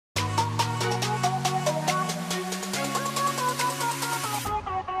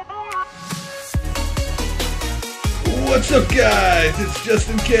What's up, guys? It's just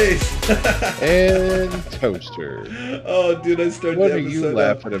in case. And Toaster. Oh, dude, I started What the are you episode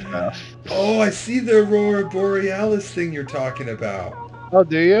laughing up. about? Oh, I see the Aurora Borealis thing you're talking about. Oh,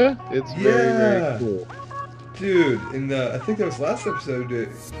 do you? It's very, very Yeah, cool. dude. In the I think that was last episode.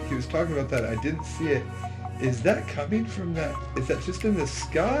 He was talking about that. I didn't see it. Is that coming from that? Is that just in the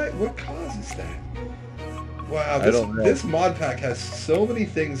sky? What causes that? Wow, I this don't know. this mod pack has so many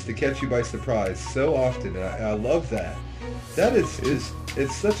things to catch you by surprise so often, and I love that. That is just,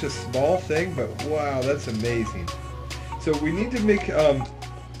 it's such a small thing, but wow, that's amazing. So we need to make, go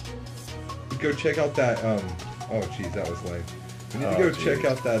check out that, oh geez, that was lame. We need to go check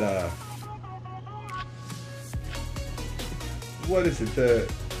out that, what is it,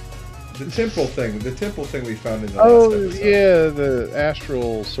 the temple thing we found in the last episode. Yeah, the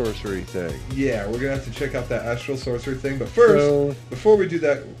astral sorcery thing. Yeah, we're gonna have to check out that astral sorcery thing, but first, before we do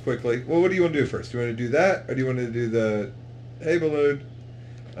that quickly, well, what do you want to do first? Do you want to do that, or do you want to do the, hey balloon,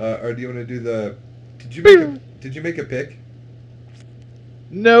 or do you want to do the, did you make a pick?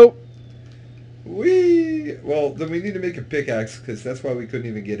 Nope. Well, then we need to make a pickaxe, because that's why we couldn't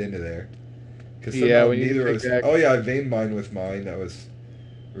even get into there. Because Yeah, we need neither a of us, pickaxe. oh yeah, I veined mine with mine, that was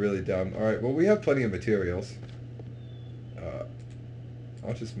really dumb. Alright, well we have plenty of materials.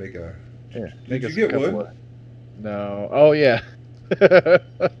 I'll just make a, Here, did you get wood? No. Oh, yeah. I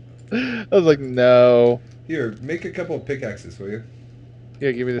was like, no. Here, make a couple of pickaxes, will you?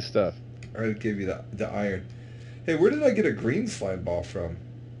 Yeah, give me the stuff. I'll give you the iron. Hey, where did I get a green slime ball from?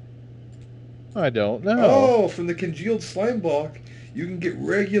 I don't know. Oh, from the congealed slime block. You can get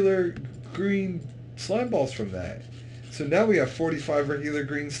regular green slime balls from that. So now we have 45 regular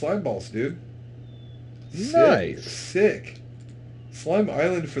green slime balls, dude. Nice. Sick. Slime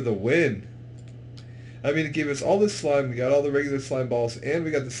Island for the win. I mean, it gave us all this slime. We got all the regular slime balls, and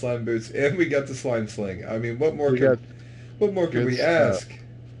we got the slime boots, and we got the slime sling. I mean, what more could we ask?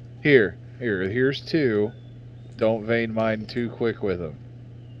 Here's two. Don't vein mine too quick with them.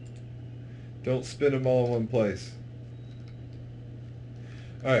 Don't spin them all in one place.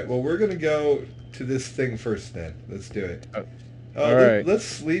 Alright, well, we're going to go to this thing first then. Let's do it. Alright. Let's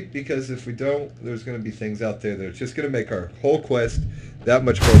sleep, because if we don't, there's going to be things out there that are just going to make our whole quest that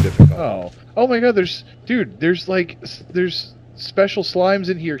much more difficult. Oh my god, there's special slimes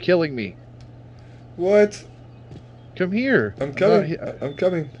in here killing me. What? Come here. I'm coming. I'm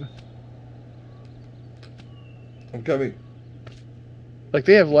coming. I'm coming. Like,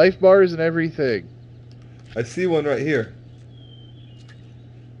 they have life bars and everything. I see one right here.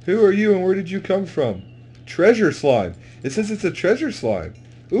 Who are you and where did you come from? Treasure slime. It says it's a treasure slime.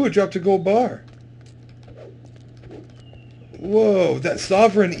 Ooh, it dropped a gold bar. Whoa, that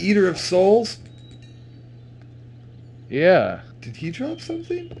sovereign eater of souls? Yeah. Did he drop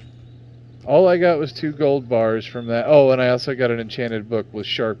something? All I got was 2 gold bars from that. Oh, and I also got an enchanted book with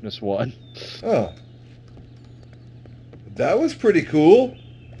sharpness 1. Oh. That was pretty cool.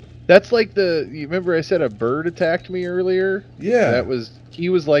 That's like you remember I said a bird attacked me earlier? Yeah. He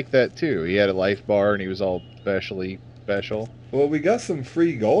was like that too. He had a life bar and he was all special. Well, we got some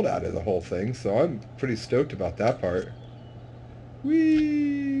free gold out of the whole thing, so I'm pretty stoked about that part.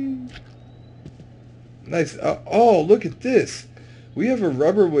 Whee! Nice. Oh, look at this. We have a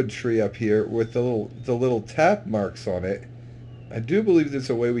rubberwood tree up here with the little tap marks on it. I do believe there's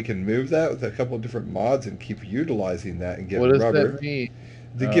a way we can move that with a couple of different mods and keep utilizing that and get rubber. What does that mean?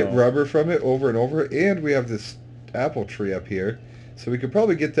 To get rubber from it over and over. And we have this apple tree up here. So we could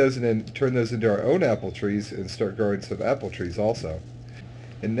probably get those and then turn those into our own apple trees and start growing some apple trees also.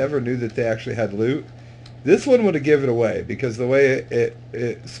 And never knew that they actually had loot. This one would have given it away because the way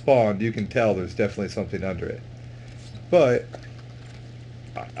it spawned, you can tell there's definitely something under it. But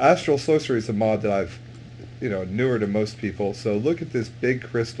Astral Sorcery is a mod that I've, newer to most people. So look at this big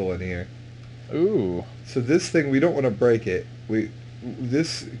crystal in here. Ooh. So this thing, we don't want to break it.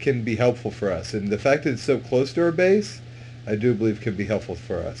 This can be helpful for us. And the fact that it's so close to our base, I do believe can be helpful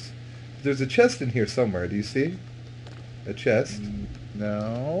for us. There's a chest in here somewhere. Do you see? A chest?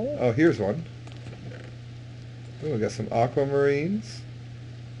 No. Oh, here's one. Oh, we got some aquamarines.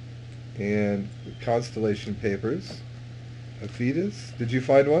 And constellation papers. Aphidas. Did you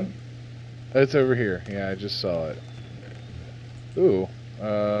find one? It's over here. Yeah, I just saw it. Ooh.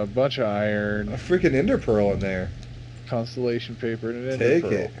 A bunch of iron. A freaking ender pearl in there. Constellation paper and an ender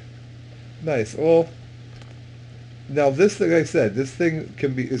pearl. Take it. Nice. Well, now this thing I said, this thing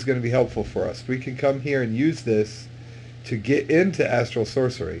is going to be helpful for us. We can come here and use this to get into Astral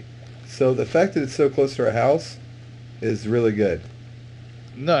Sorcery. So the fact that it's so close to our house is really good.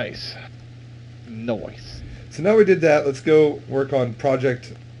 Nice. So now we did that. Let's go work on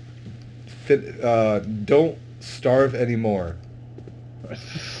Project Don't starve anymore.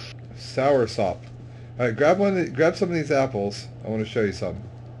 Sour sop. All right, grab some of these apples. I want to show you something.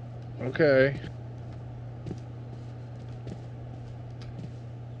 Okay.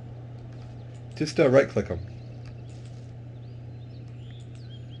 Just right click them.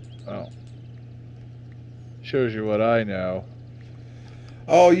 Oh. Shows you what I know.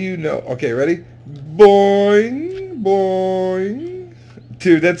 Oh, you know. Okay, ready? Boing, boing.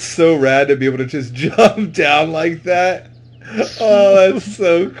 Dude, that's so rad to be able to just jump down like that. Oh, that's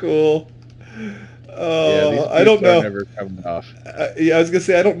so cool. Yeah, these Oh, I don't boots are know. never coming off. Yeah, I was gonna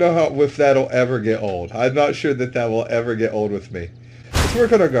say I don't know how if that'll ever get old. I'm not sure that that will ever get old with me. Let's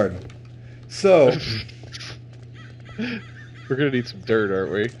work on our garden. So, We're gonna need some dirt,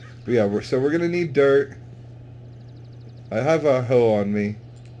 aren't we? yeah, we're gonna need dirt. I have a hoe on me.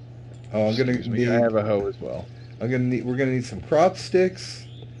 Oh, Excuse me, I have a hoe as well. we're gonna need some crop sticks.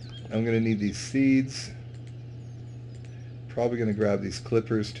 I'm gonna need these seeds. Probably gonna grab these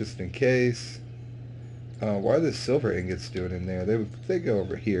clippers just in case. Why are the silver ingots doing in there? They go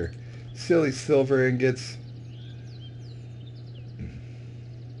over here. Silly silver ingots.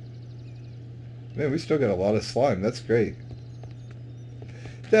 Man, we still got a lot of slime. That's great.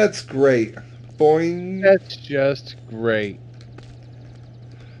 That's great. Boing. That's just great.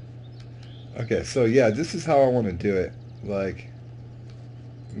 Okay, so yeah, this is how I want to do it. Like,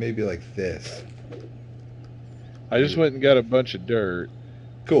 maybe like this. I just went and got a bunch of dirt.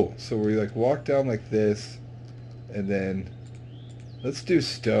 Cool. So we like walk down like this, and then let's do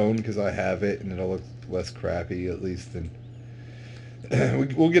stone because I have it, and it'll look less crappy at least. And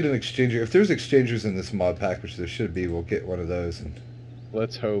we'll get an exchanger. If there's exchangers in this mod pack, which there should be, we'll get one of those. And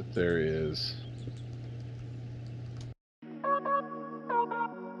Let's hope there is.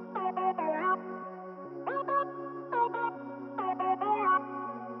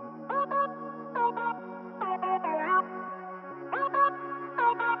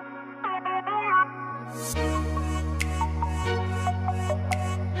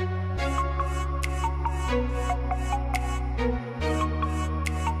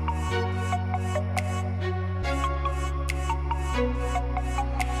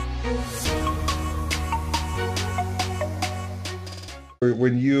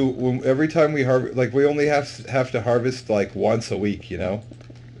 when every time we harvest, like we only have to harvest like once a week, you know.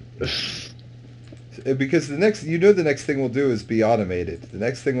 Because the next thing we'll do is be automated. The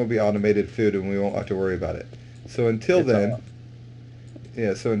next thing will be automated food, and we won't have to worry about it. So until then,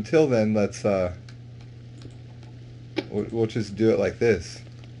 yeah. So until then, let's we'll just do it like this.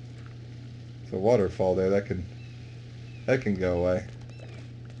 It's a waterfall there. That can go away.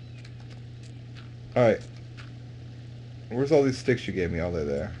 All right. Where's all these sticks you gave me? Oh, they're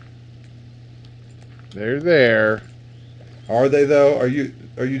there. They're there. Are they though? Are you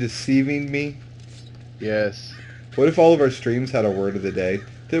deceiving me? Yes. What if all of our streams had a word of the day?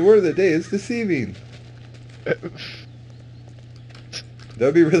 The word of the day is deceiving.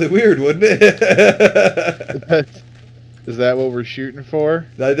 That'd be really weird, wouldn't it? Is that what we're shooting for?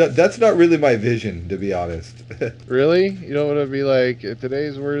 That's not really my vision, to be honest. Really? You don't want to be like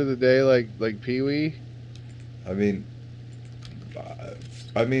today's word of the day, like Pee-wee? I mean,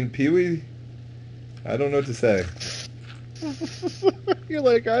 Pee-wee. I don't know what to say. You're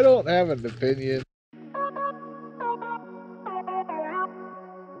like, I don't have an opinion.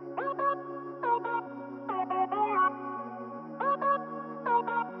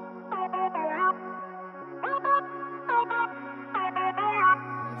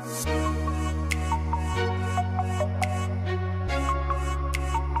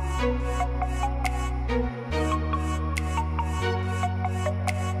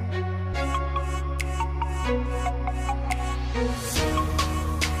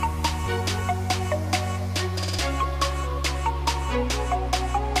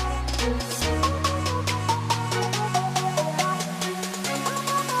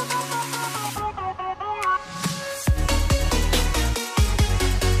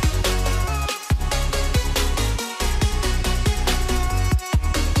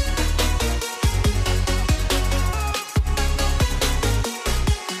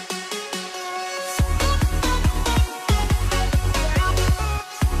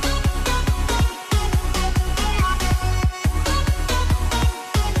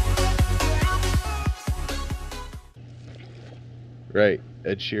 Right.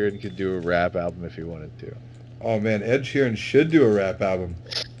 Ed Sheeran could do a rap album if he wanted to. Oh man, Ed Sheeran should do a rap album.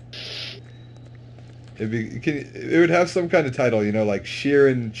 It would have some kind of title, you know, like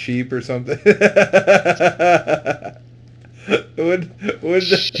Sheeran Cheap or something. would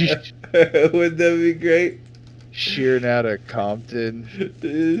that be great? Sheeran out of Compton.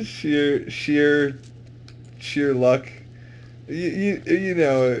 Sheer sheer luck. You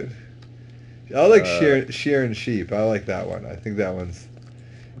know, I like shearing sheep. I like that one. I think that one's,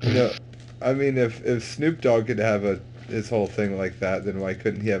 you know, I mean, if Snoop Dogg could have his whole thing like that, then why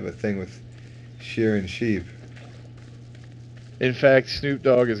couldn't he have a thing with shearing sheep? In fact, Snoop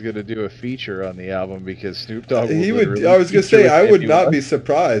Dogg is going to do a feature on the album because Snoop Dogg will He would. literally I was gonna feature say with I would not anyone. be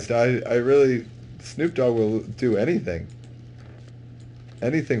surprised. I really, Snoop Dogg will do anything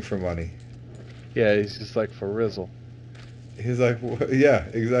for money. Yeah, he's just like, for Rizzle. He's like, yeah,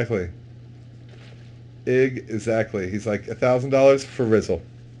 exactly. Exactly. He's like $1,000 for Rizzle.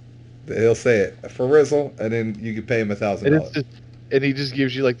 He'll say it for Rizzle, and then you can pay him thousand And it's dollars. just, and he just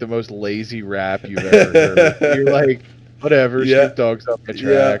gives you like the most lazy rap you've ever heard. You're like, whatever, Yeah, Snoop Dogg's on my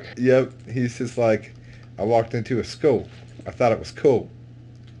yeah, track. yep. He's just like, I walked into a school. I thought it was cool.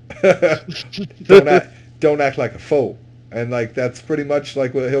 don't act, don't act like a fool. And like that's pretty much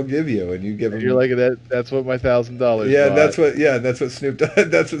like what he'll give you, and you give You're him. like, that's what my $1,000 Yeah, bought. that's what Snoop Dogg,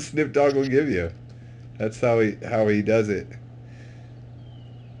 that's what Snoop Dogg will give you. That's how he does it.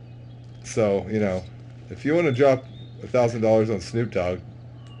 So if you want to drop $1,000 on Snoop Dogg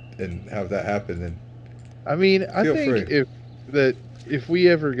and have that happen, then I mean, I feel think free. if we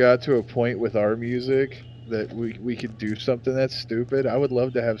ever got to a point with our music that we could do something that's stupid, I would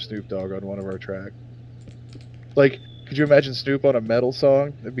love to have Snoop Dogg on one of our tracks. Like, could you imagine Snoop on a metal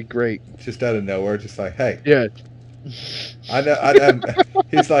song? That'd be great. Just out of nowhere, just like, hey, Yeah. I know,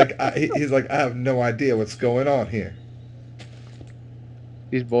 he's like, I have no idea what's going on here,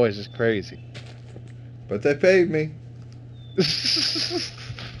 These boys is crazy. but they paid me.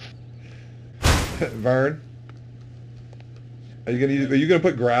 Vern, are you gonna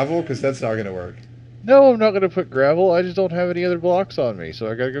put gravel? Because that's not gonna work. No, I'm not going to put gravel. I just don't have any other blocks on me, so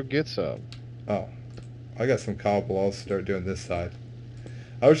I got to go get some. Oh, I got some cobble. I'll start doing this side.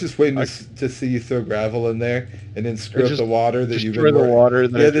 I was just waiting to see you throw gravel in there and then screw up the water that you've destroy been the water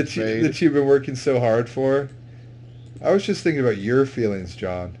that I that you've been working so hard for. I was just thinking about your feelings,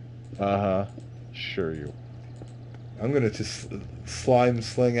 John. Uh-huh. Sure you. I'm gonna just slime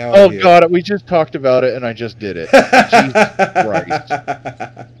sling out Oh, here. God, we just talked about it, and I just did it. Jesus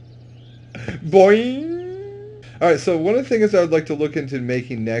Christ. Boing! Alright, so one of the things I would like to look into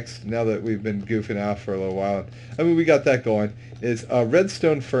making next, now that we've been goofing out for a little while, I mean, we got that going, is a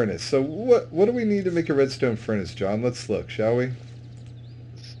redstone furnace. So what do we need to make a redstone furnace, John? Let's look, shall we?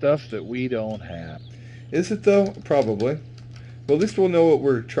 Stuff that we don't have. Is it, though? Probably. Well, at least we'll know what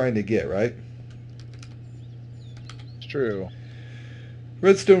we're trying to get, right? It's true.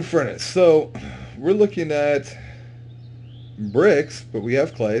 Redstone furnace. So, we're looking at bricks, but we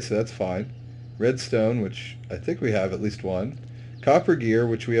have clay, so that's fine. Redstone, which I think we have at least one. Copper gear,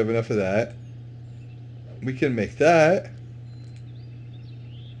 which we have enough of that. We can make that.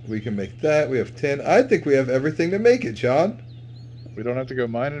 We can make that. We have 10. I think we have everything to make it, John. We don't have to go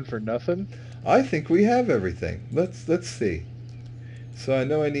mining for nothing? I think we have everything. Let's see. So I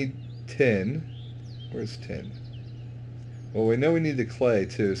know I need 10. Where's 10? Well, we know we need the clay,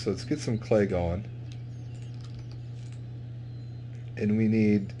 too, so let's get some clay going. And we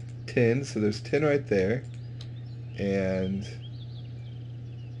need 10, so there's 10 right there. And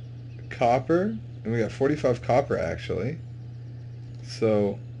copper, and we got 45 copper, actually.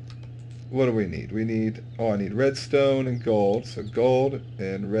 So what do we need? We need, I need redstone and gold. So gold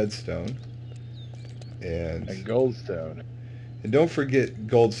and redstone. And goldstone. And don't forget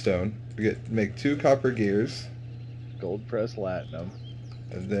goldstone. Make 2 copper gears. Gold press latinum.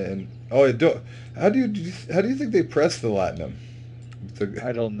 And then, how do you think they press the latinum?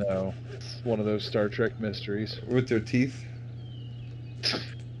 I don't know. It's one of those Star Trek mysteries. With their teeth?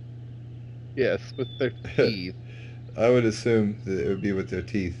 Yes, with their teeth. I would assume that it would be with their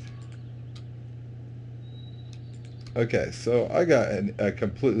teeth. Okay, so I got a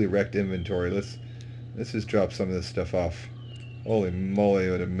completely wrecked inventory. Let's just drop some of this stuff off. Holy moly,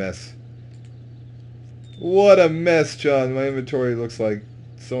 what a mess. What a mess, John. My inventory looks like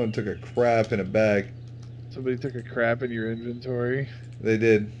someone took a crap in a bag. Somebody took a crap in your inventory? They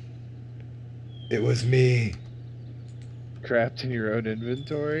did. It was me. Crapped in your own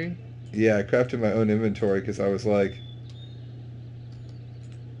inventory? Yeah, I crapped in my own inventory because I was like,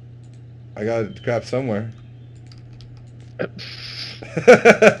 I got to crap somewhere. Because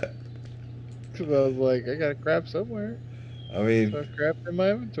I was like, I got to crap somewhere. I mean, So I crapped in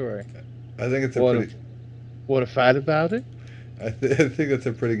my inventory. I think it's Want to fight about it? I think that's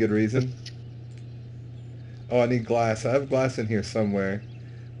a pretty good reason. Oh, I need glass. I have glass in here somewhere.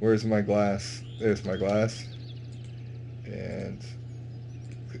 Where's my glass? There's my glass. And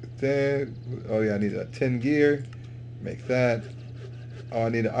then, oh yeah, I need a tin gear. Make that. Oh, I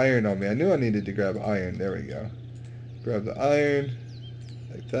need iron on me. I knew I needed to grab iron. There we go. Grab the iron.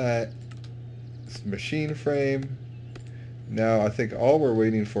 Like that. It's machine frame. Now, I think all we're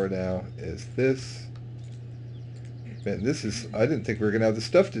waiting for now is this. Man, this is... I didn't think we were going to have the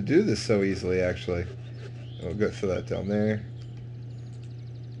stuff to do this so easily, actually. We'll go throw that down there.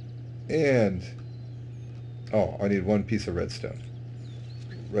 And... oh, I need one piece of redstone.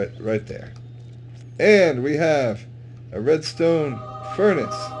 Right there. And we have a redstone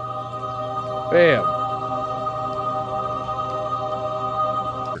furnace. Bam.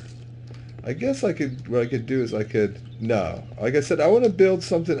 I guess what I could do is no. Like I said, I want to build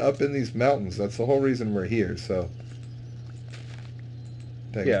something up in these mountains. That's the whole reason we're here, so.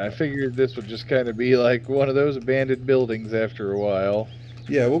 Yeah, I figured this would just kind of be like one of those abandoned buildings after a while.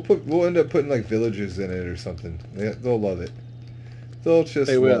 Yeah, we'll end up putting like villagers in it or something. They'll love it. They'll just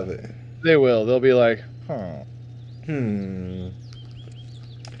They will. love it. They will. They'll be like, huh.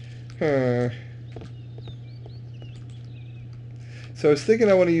 Huh. So I was thinking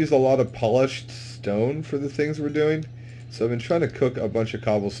I want to use a lot of polished stone for the things we're doing. So I've been trying to cook a bunch of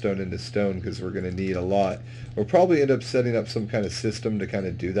cobblestone into stone because we're going to need a lot. We'll probably end up setting up some kind of system to kind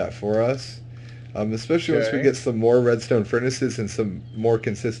of do that for us. Especially once we get some more redstone furnaces and some more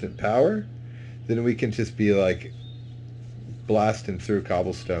consistent power, then we can just be like blasting through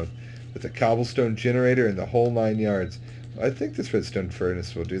cobblestone with a cobblestone generator and the whole 9 yards. I think this redstone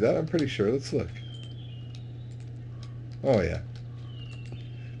furnace will do that. I'm pretty sure. Let's look. Oh yeah.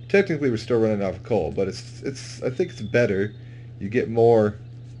 Technically, we're still running out of coal, but it's. I think it's better. You get more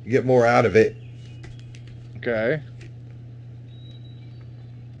out of it. Okay.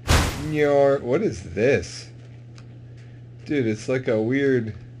 What is this? Dude, it's like a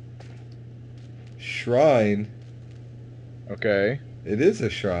weird shrine. Okay. It is a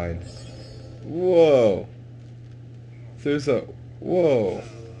shrine. Whoa. There's a... whoa.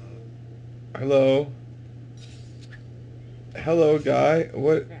 Hello? Hello, guy.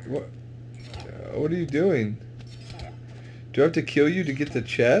 What are you doing? Do I have to kill you to get the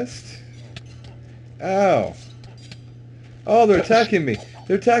chest? Ow. Oh, they're attacking me.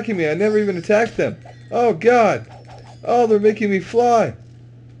 They're attacking me. I never even attacked them. Oh, God. Oh, they're making me fly.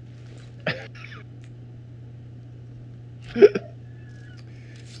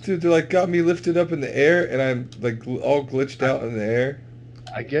 Dude, they're like got me lifted up in the air and I'm like all glitched out in the air.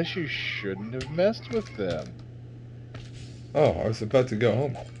 I guess you shouldn't have messed with them. Oh, I was about to go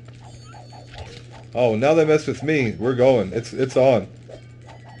home. Oh, now they messed with me. We're going. It's on.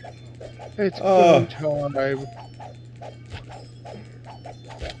 It's go time.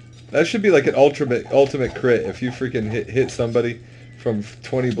 That should be like an ultimate crit if you freaking hit somebody from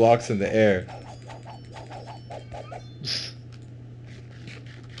 20 blocks in the air.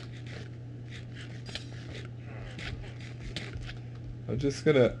 I'm just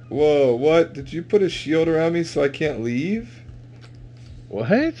gonna... whoa, what? Did you put a shield around me so I can't leave?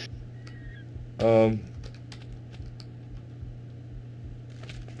 What?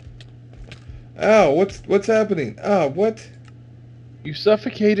 Ow, what's happening? Ah, what? You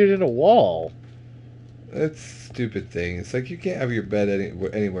suffocated in a wall. That's a stupid thing. It's like you can't have your bed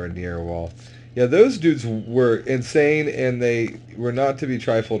anywhere near a wall. Yeah, those dudes were insane and they were not to be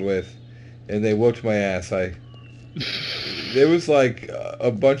trifled with. And they whooped my ass. There was like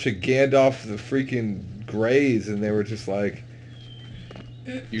a bunch of Gandalf the freaking Greys and they were just like...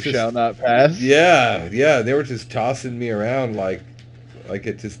 you shall not pass? Yeah, they were just tossing me around like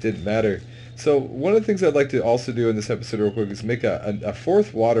it just didn't matter. So one of the things I'd like to also do in this episode real quick is make a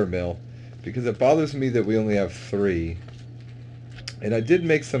fourth water mill because it bothers me that we only have 3. And I did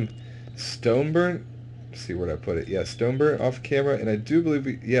make some stone burnt. Let's see where I put it. Yeah, stone burnt off camera. And I do believe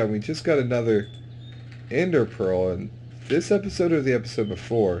we just got another ender pearl in this episode or the episode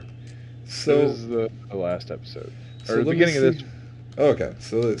before. So this is the last episode. So or the beginning of this. Okay,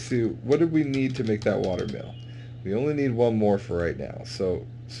 so let's see. What did we need to make that water mill? We only need one more for right now. So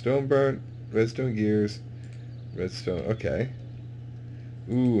stone burnt, redstone gears, redstone. Okay.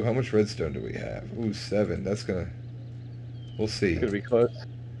 Ooh, how much redstone do we have? Ooh, 7. That's gonna... we'll see. It's gonna be close.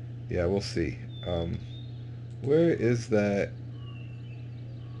 Yeah, we'll see. Where is that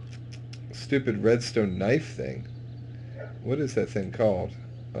stupid redstone knife thing? What is that thing called?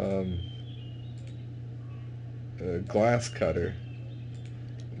 A glass cutter.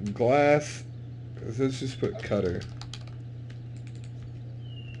 Glass... let's just put cutter.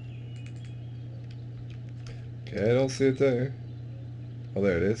 Okay, I don't see it there. Oh,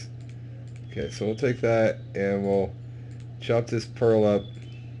 there it is. Okay, so we'll take that and we'll chop this pearl up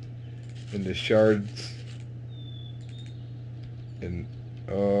into shards. And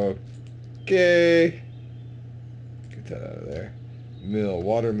okay, get that out of there. Mill,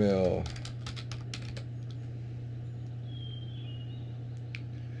 water mill.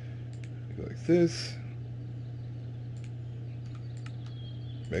 Go like this.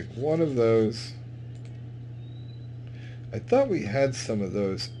 Make one of those. I thought we had some of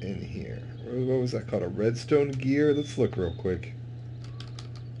those in here. What was that called? A redstone gear? Let's look real quick.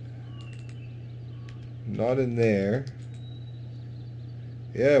 Not in there.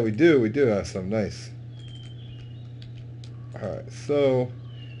 Yeah, we do. We do have some. Nice. Alright, so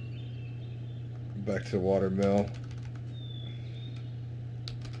back to the water mill.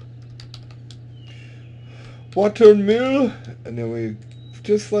 Water mill! And then we,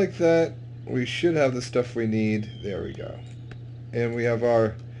 just like that, we should have the stuff we need. There we go. And we have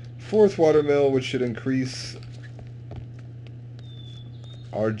our fourth water mill, which should increase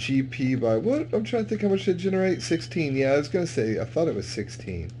our GP by, what? I'm trying to think how much it generate. 16. Yeah, I was going to say, I thought it was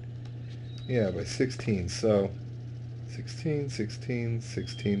 16. Yeah, by 16. So 16, 16,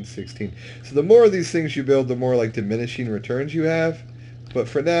 16, 16. So the more of these things you build, the more like diminishing returns you have. But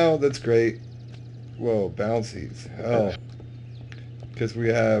for now, that's great. Whoa, bouncies. Hell. Because we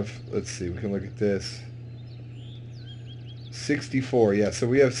have, let's see, we can look at this. 64, yeah, so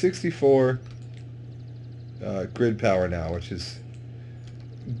we have 64 grid power now, which is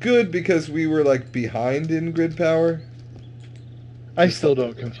good because we were like behind in grid power. I still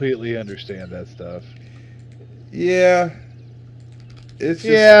don't completely understand that stuff. Yeah. It's just,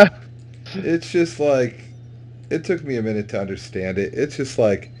 Yeah. It's just like, it took me a minute to understand it. It's just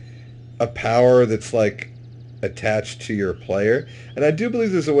like a power that's like attached to your player. And I do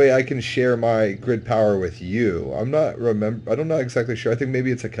believe there's a way I can share my grid power with you. I'm not exactly sure. I think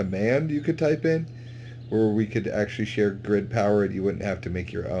maybe it's a command you could type in where we could actually share grid power and you wouldn't have to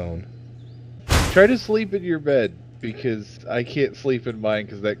make your own. Try to sleep in your bed because I can't sleep in mine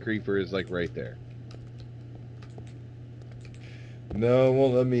because that creeper is like right there. No, it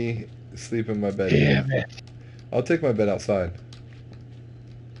won't let me sleep in my bed. Damn it. I'll take my bed outside.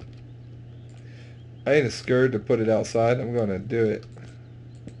 I ain't scared to put it outside. I'm going to do it.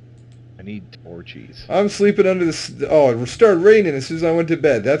 I need torches. I'm sleeping under the... Oh, it started raining as soon as I went to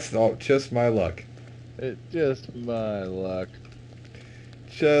bed. That's just my luck. It's just my luck.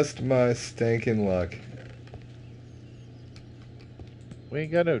 Just my stinking luck. We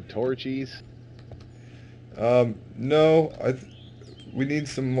ain't got no torches. No. We need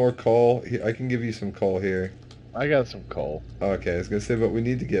some more coal. I can give you some coal here. I got some coal. Okay, I was going to say, but we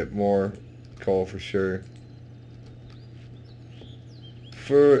need to get more coal for sure.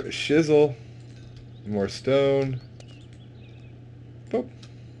 For shizzle. More stone. Boop.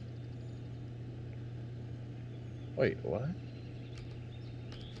 Wait, what?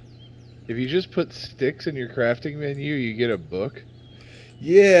 If you just put sticks in your crafting menu, you get a book?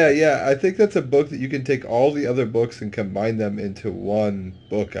 Yeah, I think that's a book that you can take all the other books and combine them into one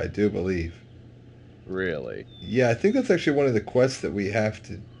book, I do believe. Really? Yeah, I think that's actually one of the quests that we have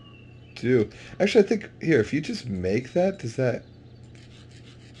to do. Actually, I think, here, if you just make that, does that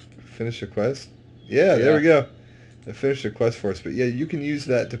finish the quest? Yeah, there we go. It finished the quest for us. But yeah, you can use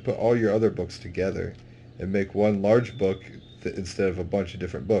that to put all your other books together and make one large book instead of a bunch of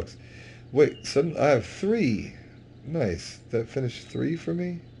different books. Wait, I have 3. Nice. That finished 3 for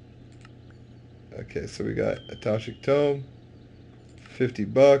me? Okay, so we got a Toshik Tome,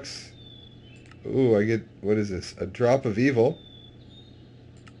 $50. Ooh, I get, what is this? A Drop of Evil.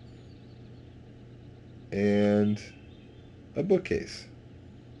 And a bookcase.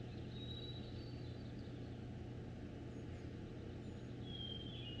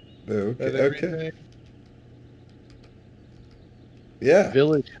 Okay. Yeah.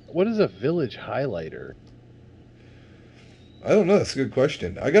 Village. What is a village highlighter? I don't know. That's a good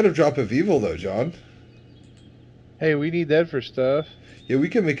question. I got a Drop of Evil, though, John. Hey, we need that for stuff. Yeah, we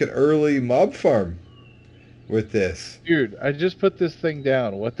can make an early mob farm with this. Dude, I just put this thing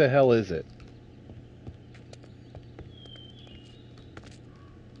down. What the hell is it?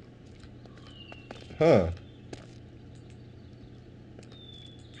 Huh.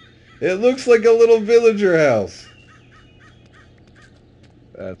 It looks like a little villager house.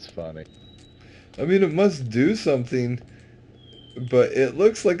 That's funny. I mean, it must do something, but it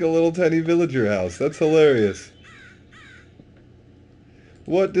looks like a little tiny villager house. That's hilarious.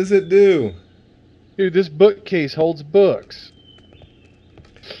 What does it do? Dude, this bookcase holds books.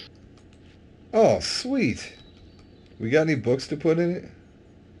 Oh, sweet. We got any books to put in it?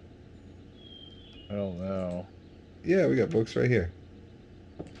 I don't know. Yeah, we got books right here.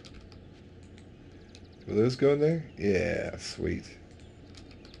 Will those go in there? Yeah, sweet.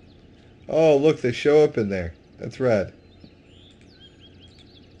 Oh, look, they show up in there. That's rad.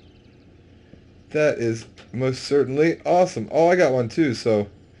 That is Most certainly. Awesome. Oh, I got one too. So,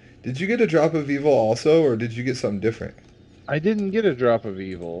 did you get a drop of evil also, or did you get something different? I didn't get a drop of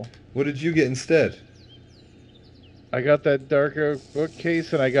evil. What did you get instead? I got that dark oak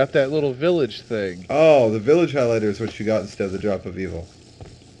bookcase, and I got that little village thing. Oh, the village highlighter is what you got instead of the drop of evil.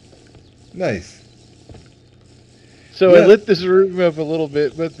 Nice. So I Yeah. lit this room up a little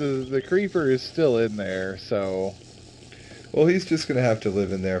bit, but the creeper is still in there, so Well, he's just gonna have to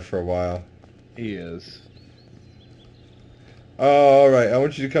live in there for a while. he is. All right. I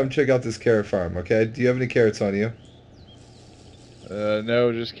want you to come check out this carrot farm. Okay. Do you have any carrots on you?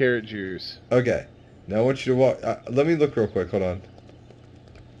 No, just carrot juice. Okay. Now I want you to walk. Let me look real quick. Hold on.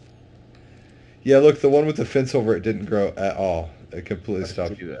 Yeah, look, the one with the fence over it didn't grow at all. It completely I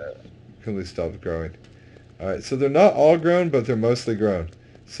stopped. see that. Completely stopped growing. All right. So they're not all grown, but they're mostly grown.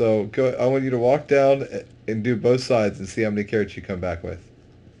 So go. I want you to walk down and do both sides and see how many carrots you come back with.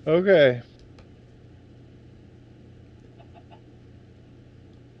 Okay.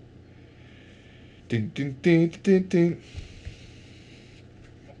 Ding, ding, ding, ding, ding.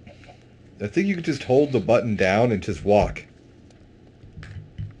 I think you could just hold the button down and just walk.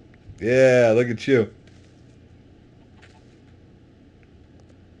 Yeah, look at you.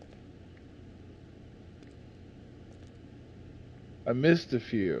 I missed a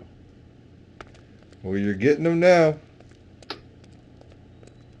few. Well, you're getting them now.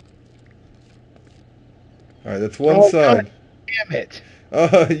 All right, that's one Oh, God side. damn it!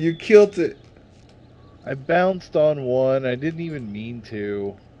 Oh, you killed it. I bounced on one. I didn't even mean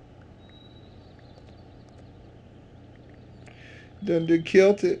to. Done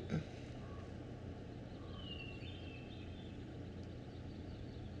killed it.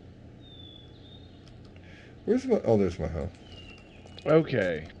 Where's my... Oh, there's my hoe.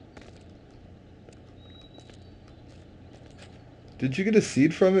 Okay. Did you get a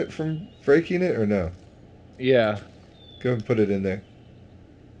seed from it from breaking it or no? Yeah. Go and put it in there.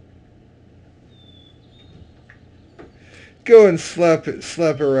 Go and slap it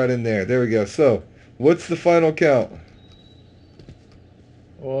right in there. There we go. So, what's the final count?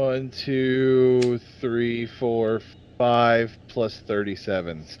 1, 2, 3, 4, 5 plus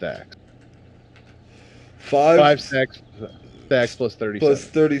 37 stacks. 5 5 stacks plus plus 37.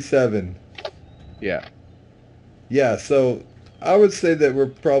 37. Yeah. Yeah, so I would say that we're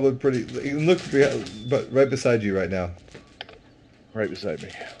probably pretty... Look, but right beside you right now. Right beside me.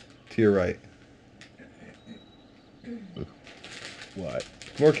 To your right. What?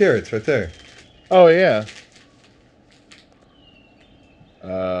 More carrots right there. Oh, yeah.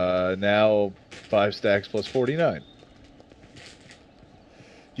 Now 5 stacks plus 49.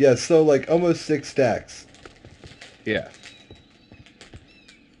 Yeah, so like almost 6 stacks. Yeah.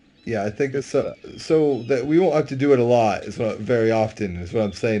 Yeah, I think Good so. stuff. So that we won't have to do it a lot very often is what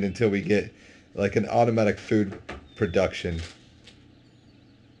I'm saying until we get like an automatic food production.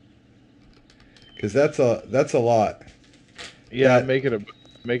 Because that's a lot. Yeah, That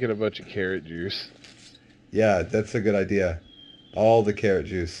making a bunch of carrot juice. Yeah, that's a good idea. All the carrot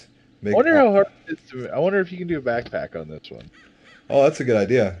juice. I Make wonder all, how hard it is to. I wonder if you can do a backpack on this one. Oh, that's a good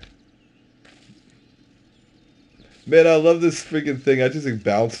idea. Man, I love this freaking thing. I just like,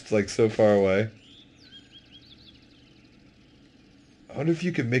 bounced like so far away. I wonder if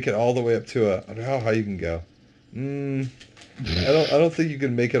you can make it all the way up to a. I don't know how high you can go. I don't think you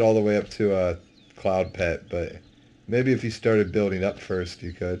can make it all the way up to a cloud pet, but maybe if you started building up first,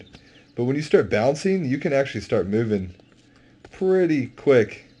 you could. But when you start bouncing, you can actually start moving pretty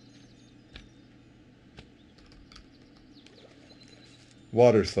quick.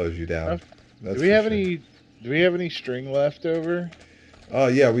 Water slows you down. That's Do we for have sure. any? Do we have any string left over? Oh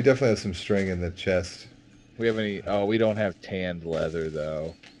yeah, we definitely have some string in the chest. We have any? Oh, we don't have tanned leather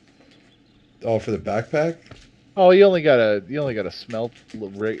though. Oh, for the backpack? Oh, you only got a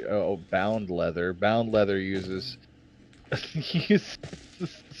bound leather. Bound leather uses uses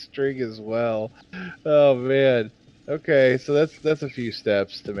string as well. Oh man. Okay, so that's a few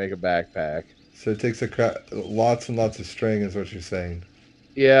steps to make a backpack. So it takes lots and lots of string is what you're saying.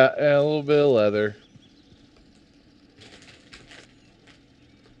 Yeah, and a little bit of leather.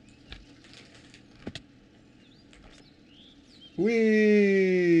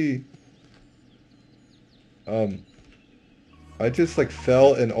 Whee! Um, I just like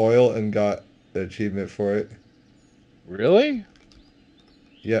fell in oil and got the achievement for it. Really?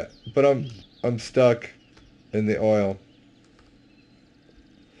 Yeah, but I'm stuck in the oil.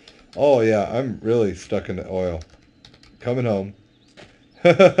 Oh yeah, I'm really stuck in the oil. Coming home.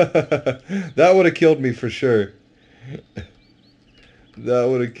 That would have killed me for sure. That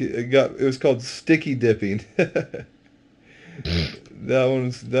would have it was called sticky dipping. That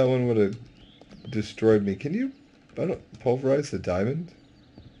one would have destroyed me. Can you pulverize the diamond?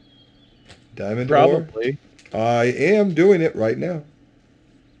 Diamond ore? Probably. I am doing it right now.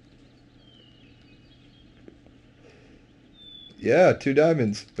 Yeah, 2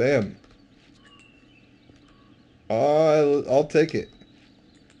 diamonds. Bam. I'll take it.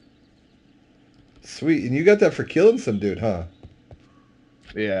 Sweet. And you got that for killing some dude, huh?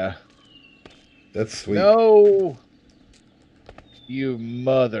 Yeah. That's sweet. No! You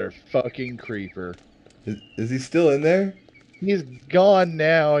motherfucking creeper. Is he still in there? He's gone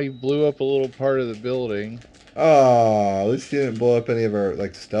now. He blew up a little part of the building. Oh, at least he didn't blow up any of our,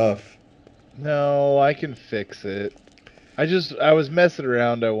 like, stuff. No, I can fix it. I was messing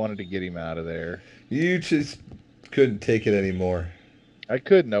around. I wanted to get him out of there. You just couldn't take it anymore. I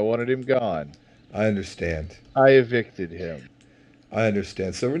couldn't. I wanted him gone. I understand. I evicted him. I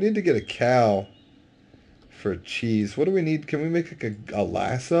understand. So we need to get a cow for cheese. What do we need? Can we make like a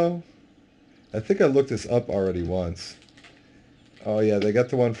lasso? I think I looked this up already once. Oh yeah, they got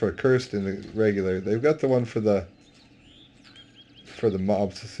the one for cursed and the regular. They've got the one for the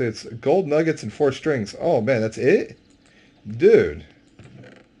mobs. So it's gold nuggets and 4 strings. Oh man, that's it? Dude.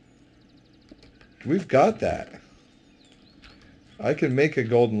 We've got that. I can make a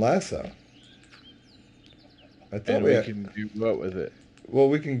golden lasso. I thought And we can do what with it? Well,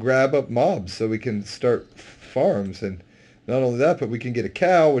 we can grab up mobs so we can start farms, and not only that, but we can get a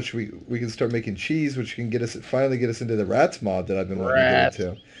cow, which we can start making cheese, which can finally get us into the rats mod that I've been wanting to get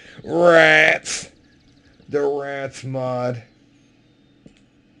into. Rats! The rats mod.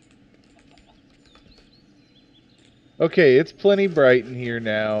 Okay, it's plenty bright in here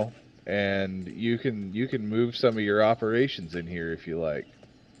now, and you can move some of your operations in here if you like.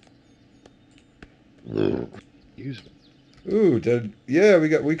 Excuse me. Ooh, yeah,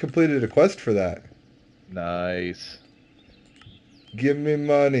 we completed a quest for that. Nice. Give me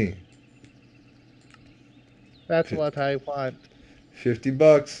money. That's what I want.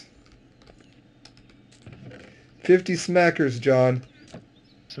 $50. 50 smackers, John.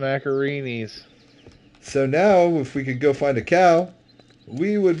 Smackareenies. So now, if we could go find a cow,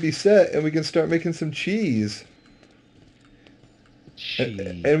 we would be set, and we can start making some cheese.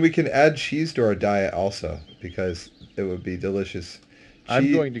 Cheese. And we can add cheese to our diet also, because it would be delicious.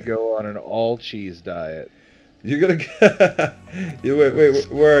 I'm going to go on an all-cheese diet. You're going to...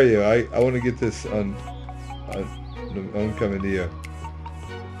 wait, where are you? I want to get this on... I'm coming to you.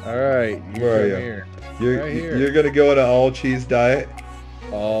 Alright, where are you? Here. Right here. You're going to go on an all-cheese diet?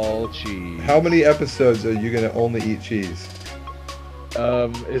 All cheese. How many episodes are you going to only eat cheese?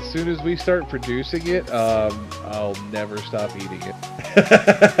 As soon as we start producing it, I'll never stop eating it.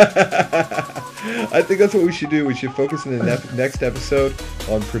 I think that's what we should do. We should focus in the next episode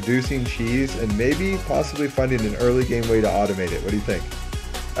on producing cheese and maybe possibly finding an early game way to automate it. What do you think?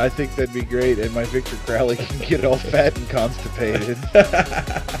 I think that'd be great, and my Victor Crowley can get all fat and constipated.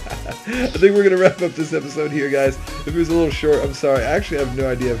 I think we're going to wrap up this episode here, guys. If it was a little short, I'm sorry. I actually have no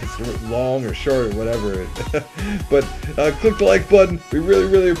idea if it's long or short or whatever. But click the like button. We really,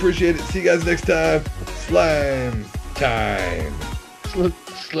 really appreciate it. See you guys next time. Slime time.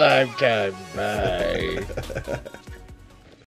 Slime time. Bye.